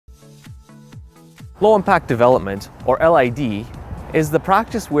Low impact development, or LID, is the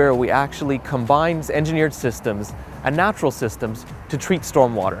practice where we actually combine engineered systems and natural systems to treat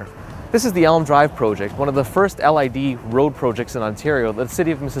stormwater. This is the Elm Drive project, one of the first LID road projects in Ontario that the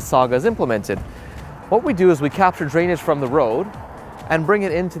City of Mississauga has implemented. What we do is we capture drainage from the road and bring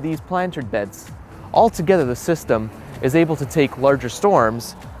it into these planted beds. Altogether, the system is able to take larger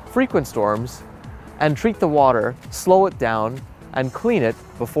storms, frequent storms, and treat the water, slow it down, and clean it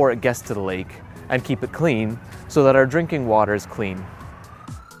before it gets to the lake, and keep it clean so that our drinking water is clean.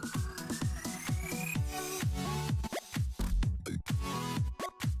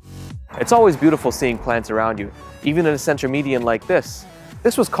 It's always beautiful seeing plants around you, even in a center median like this.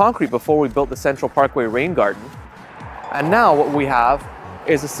 This was concrete before we built the Central Parkway Rain Garden. And now what we have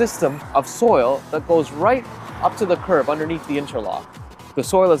is a system of soil that goes right up to the curb underneath the interlock. The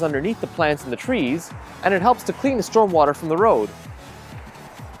soil is underneath the plants and the trees, and it helps to clean the stormwater from the road.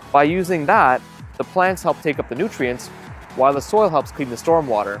 By using that, the plants help take up the nutrients, while the soil helps clean the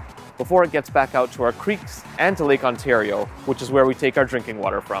stormwater before it gets back out to our creeks and to Lake Ontario, which is where we take our drinking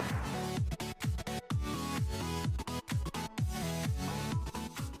water from.